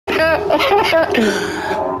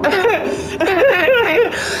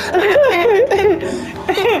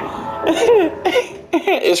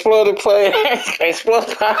Explore the play. Explore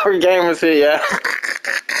power gamers here, y'all.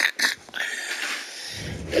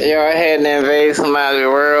 Yo, I had to invade somebody's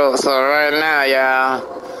world, so right now, y'all,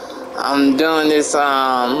 I'm doing this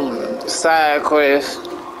side quest.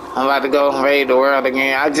 I'm about to go invade the world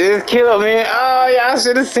again. I just killed me. Oh, y'all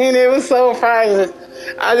should have seen it. It was so frightening.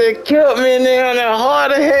 I just killed me in there on the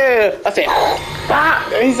hard of hell. I said,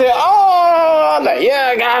 "Pop!" And he said, "Oh!" I'm like, "Yeah,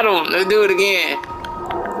 I got him. Let's do it again."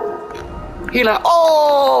 He like,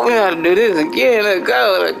 "Oh, we gotta do this again. Let's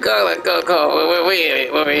go, let's go, let's go, go. Where we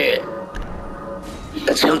at?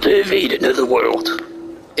 Attempt to invade another world.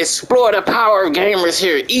 Explore the power of gamers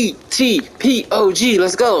here. ETPOG.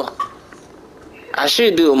 Let's go." I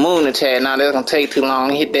should do a moon attack. Now that's gonna take too long.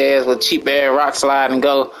 Hit the ass with cheap ass rock slide and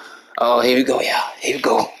go. Oh, here we go, y'all. Here we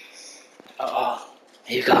go. Oh,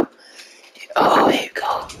 here we go. Oh, here we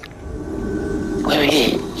go. Where we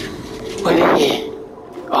at? Where we at?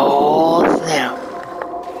 Oh snap!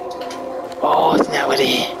 Oh snap! Where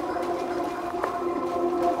they at?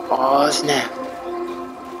 Oh snap!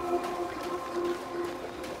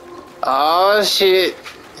 Oh shit!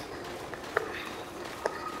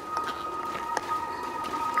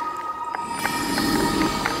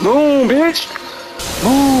 Boom, bitch!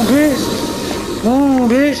 Boom, bitch! Boom,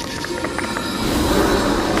 bitch!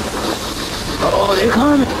 Oh, they're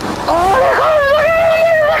coming! Oh, they're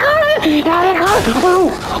coming! They're coming!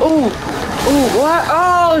 Ooh, what?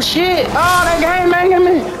 Oh, shit! Oh, that game banging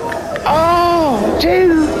me! Oh,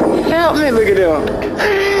 Jesus! Help me! Look at them!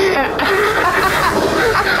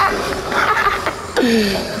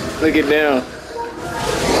 Look at them!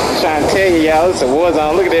 I'm trying to tell you, y'all, it's a war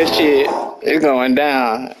zone. Look at that shit. It's going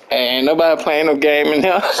down. Ain't nobody playing no game in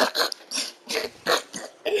here.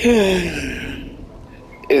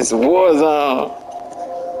 It's a war zone.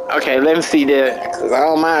 Okay, let me see that. Cause I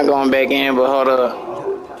don't mind going back in, but hold up.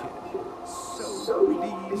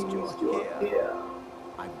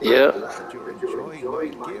 Yep.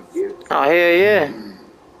 Oh, hell yeah.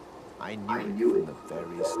 I knew it from the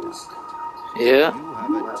very start. Yeah. You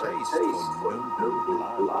have a taste for noble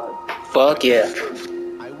blood. Fuck yeah.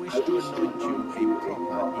 I wish to anoint you a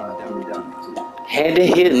proper inductee. Had to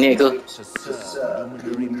hit, nigga. To serve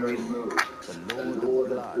Luminary Moon, the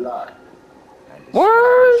Lord of Blood.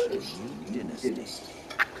 What? And establish a new dynasty.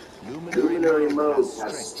 Luminary Moon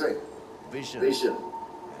has strength, vision,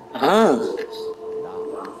 Huh.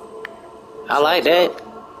 I like that.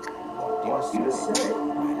 what do you say?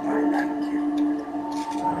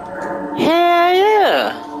 Hell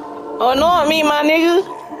yeah. Oh no, I mean my nigga.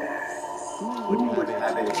 Who would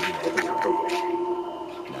have it any other way?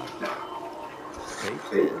 Now,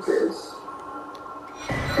 take this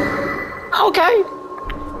Okay.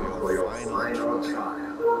 for your final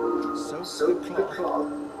trial. Soak the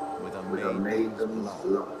cloth with a maiden's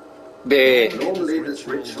blood. Bad. Normally this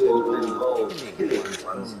ritual involves killing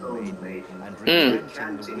one's own maiden and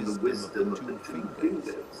recanting the wisdom of the two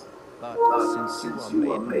fingers. But since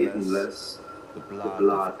you are maidenless, the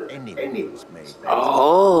blood of anyone's maiden.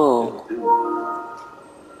 Oh.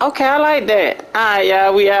 Okay, I like that. Alright,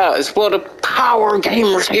 y'all, we out. Explore the power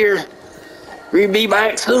gamers here. We be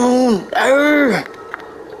back soon.